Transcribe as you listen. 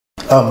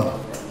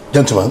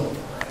Gentlemen.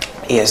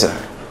 Yes, sir.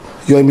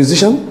 You're a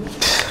musician?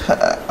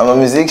 I'm a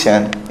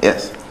musician,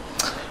 yes.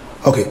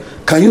 Okay.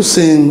 Can you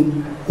sing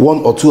one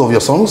or two of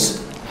your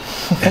songs?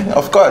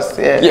 Of course,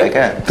 yeah, I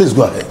can. Please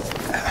go ahead.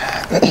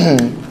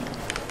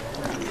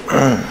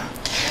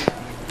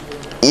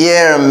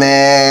 Yeah,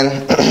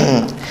 man.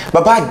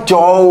 Baba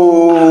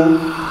Joe.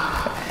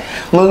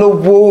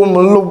 Malowo,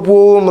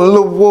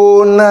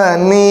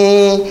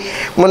 nani.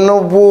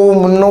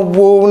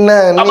 Manowo,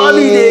 nani.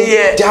 Amali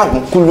de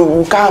Jam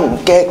kulu kam,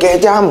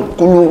 keke jam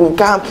kulu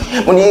kam.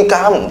 Muni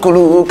kam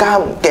kulu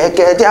kam,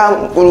 keke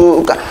jam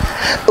kulu kam.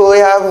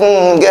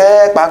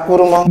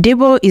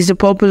 Debo is a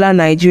popular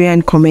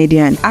Nigerian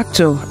comedian,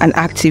 actor, and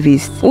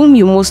activist, whom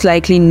you most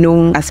likely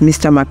know as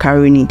Mr.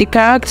 Macaroni. The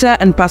character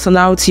and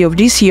personality of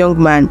this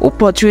young man, who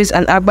portrays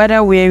an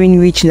agbada-wearing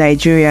rich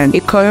Nigerian, a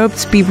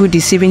corrupt,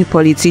 people-deceiving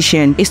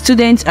politician, a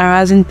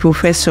student-harassing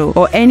professor,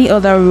 or any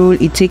other role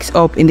he takes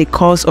up in the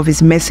course of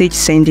his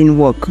message-sending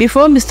work.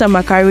 Before Mr.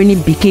 Macaroni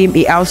became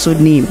a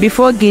household name,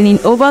 before gaining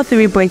over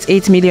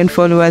 3.8 million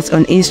followers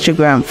on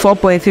Instagram,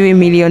 4.3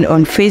 million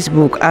on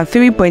Facebook, and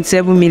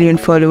 3.7 million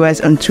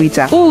followers on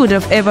Twitter, who would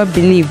have ever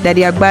believed that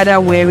the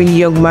agbada-wearing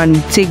young man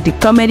would take the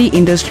comedy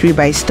industry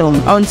by storm?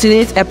 On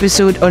today's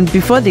episode on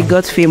Before They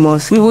Got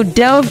Famous, we will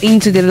delve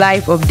into the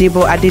life of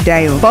Debo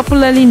Adedayo,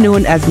 popularly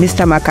known as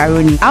Mr.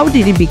 Macaroni. How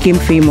did he become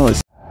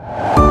famous?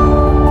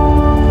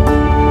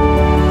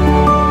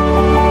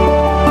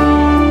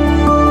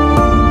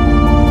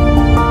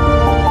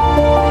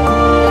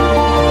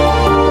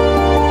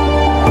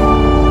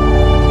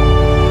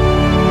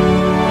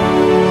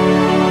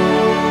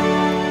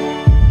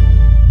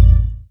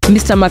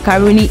 Mr.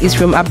 Macaroni is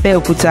from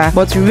Abeokuta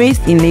but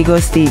raised in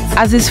Lagos State.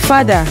 As his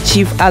father,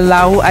 Chief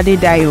Alao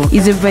Adedayo,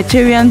 is a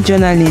veteran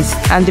journalist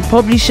and the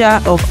publisher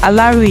of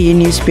Alaroye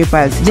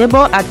newspapers.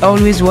 Debo had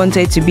always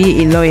wanted to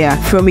be a lawyer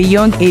from a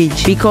young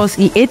age because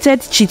he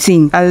hated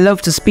cheating and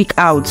loved to speak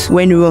out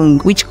when wrong,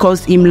 which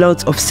caused him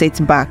lots of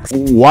setbacks.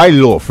 Why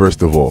law,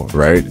 first of all,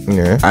 right?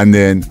 Yeah. And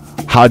then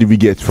how did we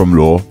get from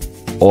law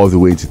all the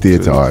way to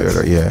theater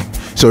arts? Yeah.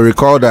 So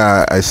recall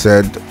that I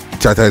said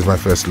theater is my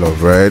first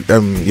love, right?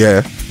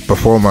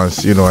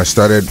 Performance, I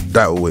started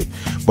that way.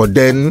 But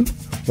then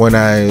when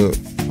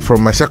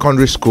from my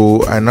secondary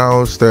school, I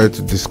now started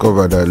to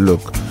discover that,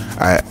 look,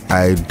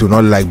 I do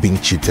not like being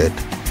cheated,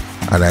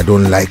 and I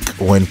don't like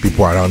when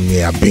people around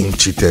me are being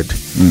cheated.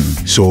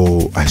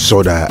 So I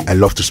saw that I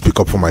love to speak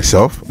up for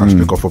myself and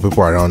speak up for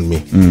people around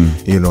me.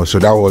 So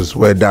that was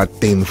where that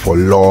thing for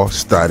law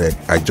started.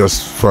 I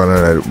just found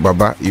out that,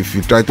 Baba, if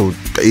you try to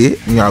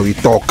we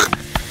talk,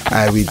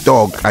 I will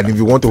talk, and if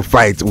you want to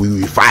fight, we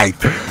will fight.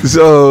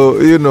 So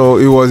it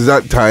was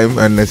that time,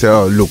 and I said,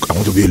 oh look, I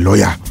want to be a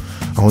lawyer.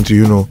 I want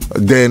to,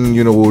 then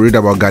we'll read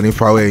about Gani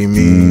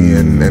Faweimi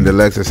and the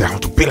likes. I say, I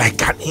want to be like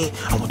Gani.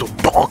 I want to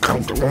talk. I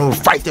want to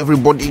fight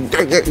everybody.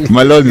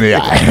 My lord,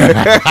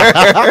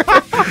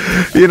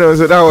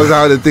 so that was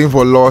how the thing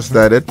for law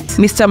started.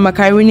 Mr.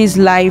 Macaroni's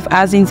life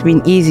hasn't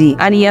been easy,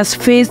 and he has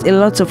faced a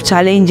lot of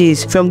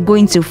challenges from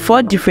going to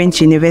 4 different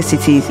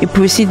universities. He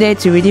proceeded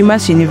to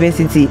Redeemers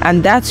University,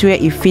 and that's where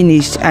he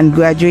finished and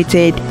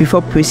graduated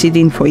before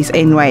proceeding for his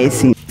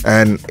NYSC.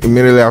 And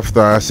immediately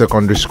after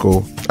secondary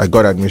school, I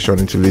got admission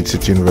into Leeds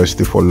City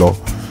University for law,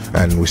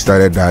 and we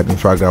started that. In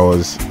fact, I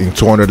was in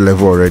 200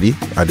 level already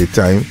at the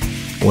time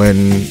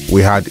when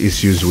we had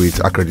issues with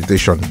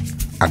accreditation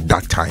at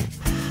that time.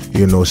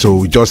 So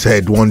we just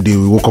had one day,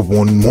 we woke up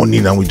one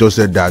morning and we just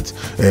said that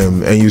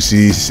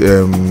NUC's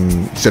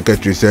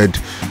secretary said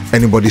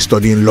anybody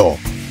studying law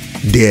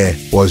there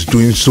was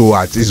doing so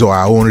at his or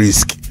her own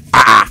risk.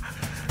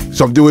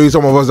 Something where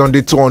some of us on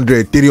the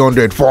 200,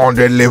 300,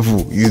 400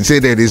 level, you say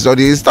that they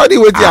study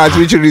with you at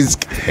which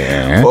risk.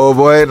 Oh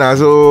boy, now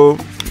so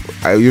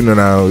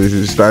now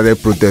we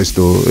started protest.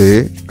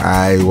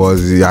 I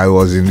was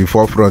in the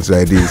forefront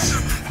like this.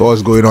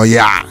 What's going on?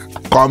 Yeah,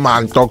 come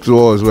and talk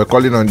to us. We're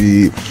calling on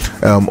the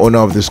owner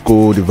of the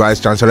school, the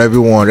vice chancellor,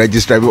 everyone,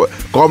 register everyone.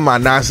 Come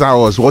and answer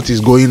us. What is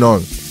going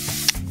on?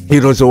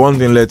 So one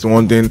thing led to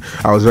one thing.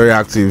 I was very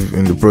active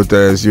in the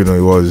protest.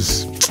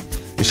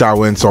 I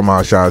went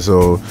somehow,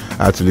 so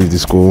I had to leave the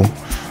school.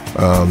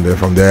 Then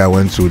from there, I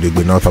went to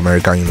the North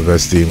American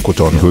University in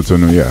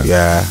Cotonou.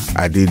 Yeah,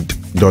 I did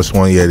just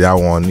 1 year. That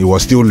one, it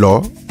was still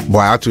law, but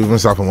I had to even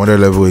start from another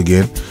level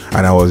again.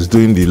 And I was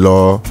doing the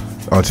law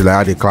until I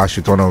had a clash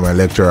with one of my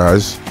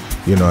lecturers.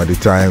 At the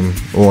time,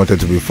 who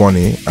wanted to be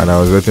funny, and I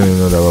was letting him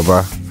know that,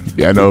 Baba,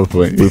 yeah, no,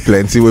 we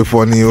plenty we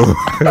funny.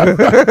 But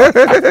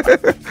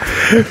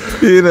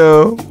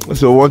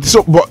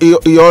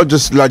it all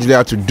just largely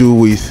had to do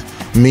with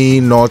me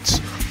not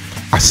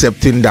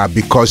accepting that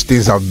because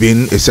things have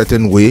been a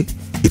certain way,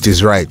 it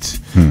is right.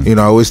 I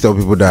always tell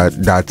people that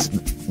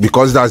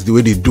because that's the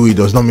way they do it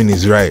does not mean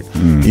it's right.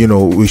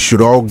 We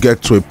should all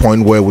get to a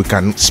point where we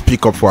can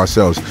speak up for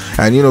ourselves.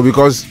 And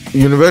because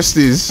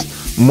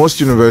most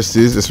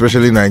universities,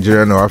 especially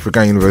Nigerian or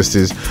African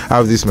universities,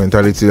 have this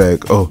mentality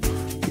like, oh,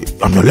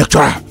 I'm your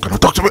lecturer.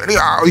 Cannot talk to me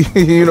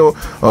anyhow.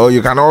 Or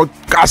you cannot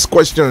ask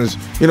questions.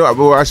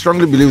 But I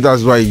strongly believe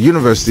that's why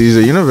university is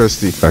a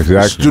university.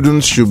 Exactly.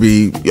 Students should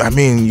be.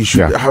 You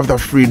should have that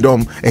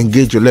freedom,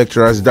 engage your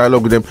lecturers,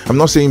 dialogue with them. I'm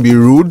not saying be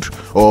rude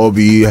or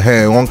be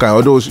one kind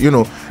of those.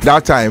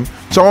 That time.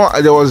 So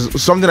there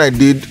was something I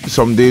did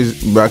some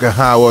days back.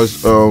 I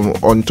was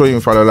on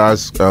Toyin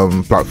Falola's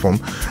platform,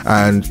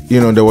 and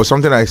there was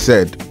something I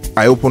said.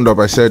 I opened up.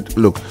 I said,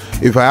 look,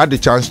 if I had the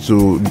chance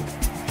to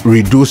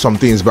redo some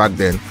things back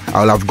then,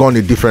 I would have gone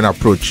a different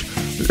approach.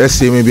 Let's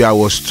say maybe I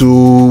was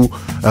too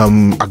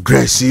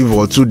aggressive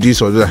or too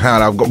this or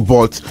that.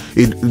 But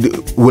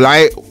will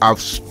I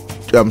have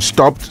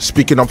stopped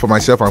speaking up for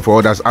myself and for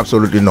others?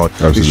 Absolutely not.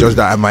 Absolutely. It's just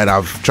that I might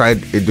have tried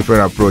a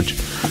different approach.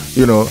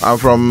 I'm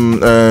from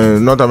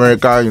North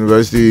America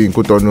University in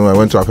Cotonou. I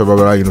went to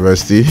Afebabala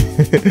University.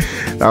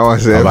 That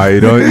was it.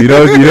 You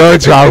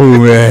don't travel,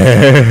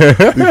 man.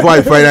 Before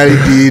I finally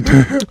did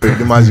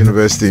Redeemers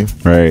University.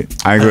 Right.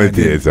 I did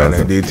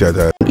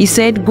theater. He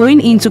said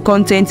going into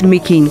content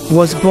making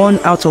was born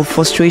out of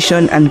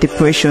frustration and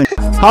depression.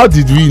 How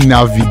did we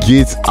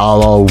navigate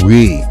our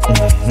way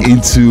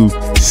into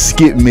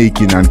skit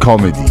making and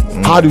comedy?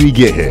 How do we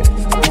get here?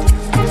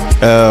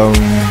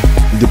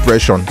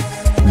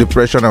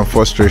 Depression and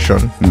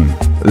frustration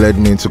led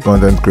me into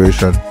content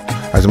creation.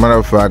 As a matter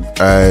of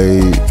fact,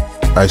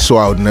 I saw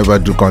I would never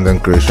do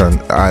content creation.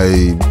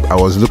 I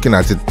was looking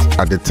at it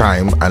at the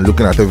time and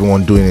looking at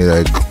everyone doing it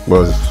like,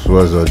 what's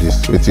all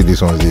this? Wait till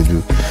these ones they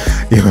do.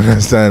 You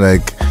understand?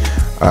 Like,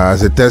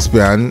 as a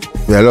thespian,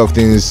 there are a lot of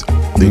things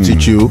they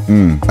teach you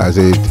as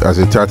a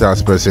theater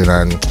arts person,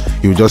 and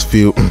you just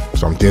feel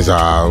some things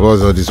are,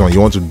 what's all this one?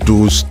 You want to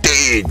do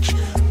stage,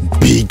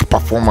 big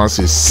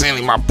performances,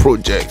 cinema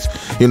projects,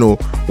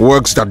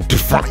 works that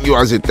define you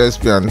as a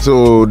thespian.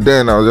 So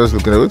then I was just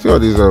looking at all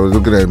this. I was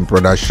looking at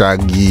Brother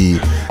Shaggy,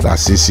 La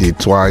Sisi,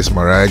 Twice,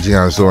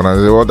 Maraji, and so on. I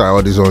said, what are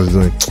all these ones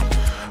doing?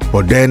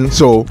 But then,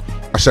 so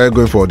I started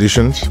going for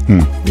auditions.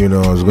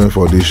 I was going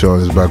for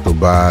auditions back to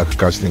back,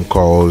 casting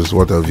calls,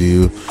 what have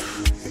you.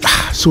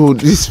 So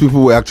these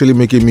people were actually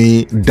making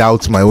me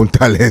doubt my own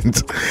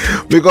talent,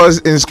 because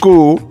in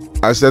school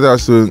I started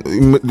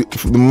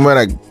the moment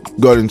I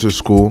got into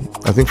school,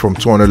 I think from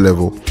 200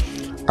 level,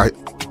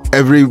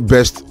 every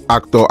best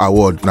actor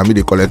award na me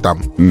they collect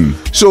them.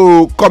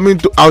 So coming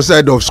to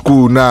outside of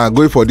school now,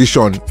 going for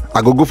audition,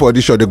 I go for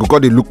audition. They go,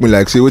 they look me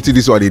like, say, what is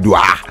this? What they do?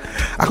 I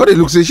got they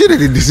look, say, shit,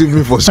 they deceive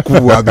me for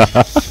school. Look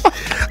at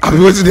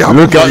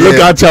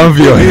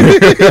champion.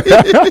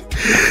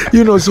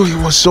 So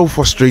it was so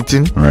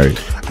frustrating. Right.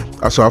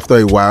 So after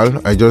a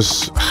while, I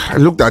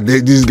looked at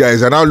these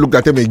guys, and I looked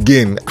at them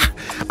again.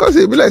 Because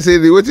they be like, say,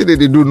 what did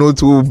they do not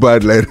too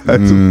bad like that?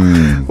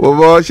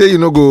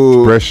 But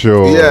go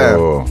pressure.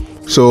 Yeah.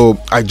 So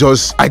I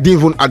didn't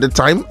even, at the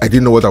time, I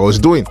didn't know what I was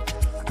doing.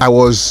 I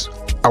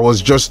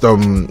was just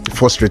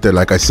frustrated,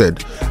 like I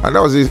said, and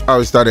that was how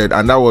it started,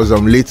 and that was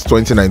late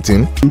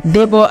 2019.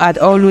 Debo had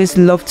always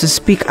loved to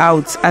speak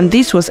out, and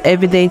this was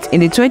evident in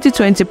the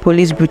 2020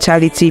 police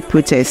brutality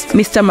protest.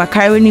 Mr.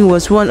 Macaroni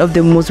was one of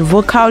the most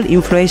vocal,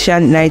 influential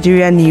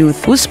Nigerian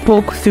youth who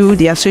spoke through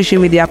their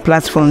social media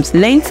platforms,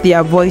 lent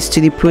their voice to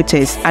the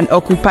protest, and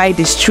occupied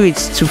the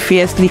streets to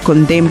fiercely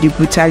condemn the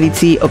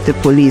brutality of the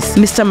police.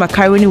 Mr.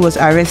 Macaroni was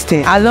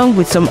arrested along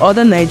with some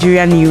other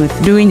Nigerian youth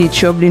during the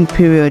troubling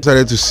period. I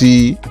started to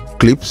see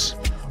clips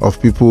of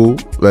people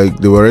like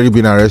they were already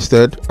been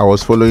arrested. I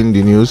was following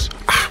the news.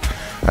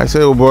 I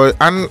said, oh boy,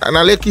 and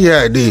I like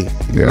here day.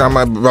 Now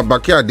my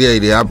backyard there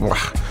they happen.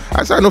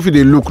 I said, I know if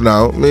they look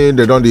now, maybe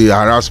they don't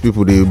harass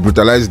people, they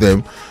brutalize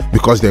them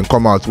because they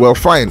come out. Well,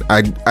 fine.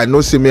 I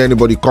know see me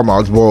anybody come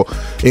out, but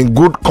in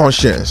good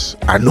conscience,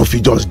 I know if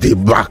you just they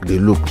back, they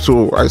look.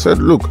 So I said,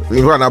 look,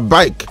 if on a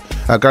bike,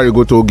 I carry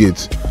go to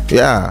gates.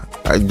 Yeah.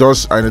 I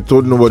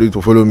told nobody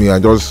to follow me. I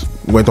just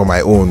went on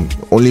my own,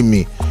 only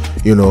me,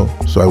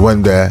 So I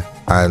went there,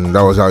 and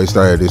that was how it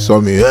started. They saw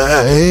me,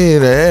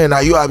 hey, now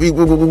you are big,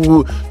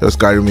 just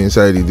carry me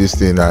inside this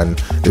thing, and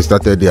they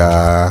started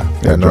their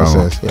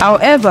nonsense. Yeah.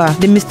 However,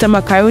 the Mr.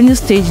 Macaroni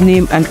stage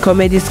name and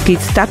comedy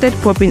skits started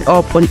popping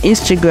up on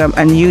Instagram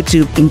and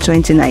YouTube in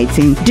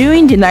 2019.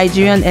 During the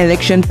Nigerian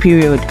election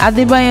period,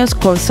 Adebayo's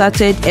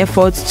concerted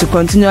efforts to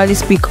continually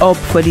speak up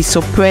for the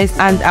suppressed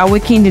and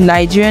awaken the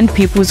Nigerian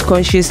people's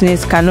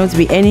consciousness cannot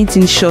be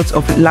anything short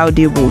of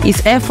laudable.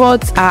 His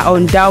efforts are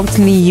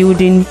undoubtedly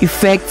yielding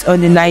effects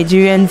on the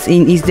Nigerians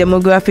in his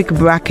demographic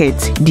bracket,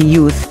 the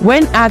youth.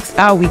 When asked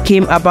how we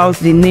came about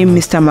the name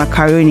Mr.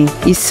 Macaroni,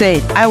 he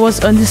said, I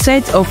was on the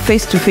set of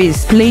Face to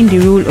Face playing the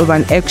role of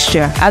an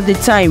extra. At the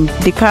time,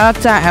 the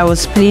character I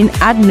was playing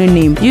had no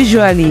name.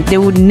 Usually, they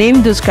would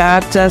name those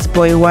characters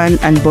Boy 1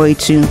 and Boy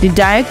 2. The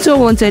director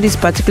wanted this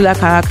particular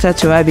character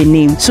to have a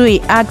name, so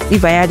he asked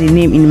if I had a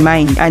name in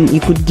mind and he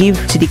could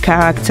give to the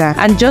character.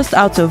 And just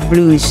out of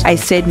blues, I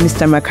said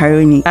Mr.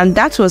 Macaroni, and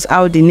that was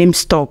how the name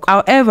stuck.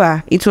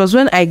 However, it was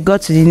when I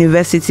got to the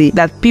university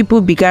that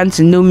people began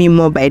to know me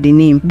more by the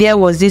name. There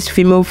was this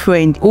female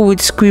friend who would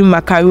scream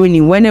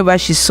Macaroni whenever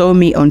she saw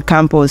me on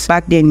campus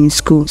back then in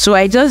school. So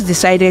I just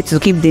decided to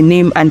keep the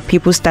name and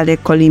people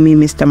started calling me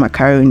Mr.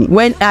 Macaroni.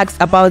 When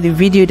asked about the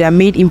video that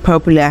made him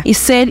popular, he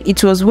said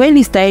it was when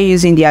he started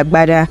using the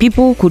agbada,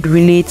 people could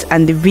relate,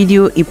 and the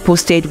video he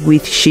posted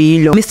with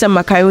Sheilo. Mr.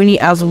 Macaroni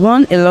has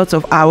won a lot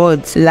of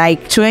awards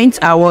like Trent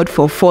Award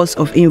for Force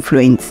of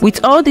Influence.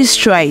 With all these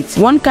strides,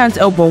 one can't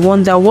help but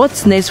wonder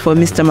what's next for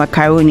Mr.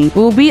 Macaroni.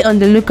 We'll be on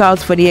the lookout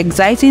for the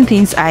exciting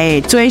things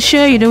ahead. To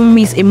ensure you don't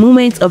miss a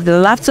moment of the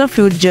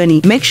laughter-filled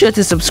journey, make sure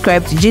to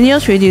subscribe to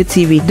Genius Radio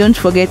TV. Don't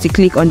forget to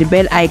click on the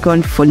bell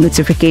icon for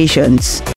notifications.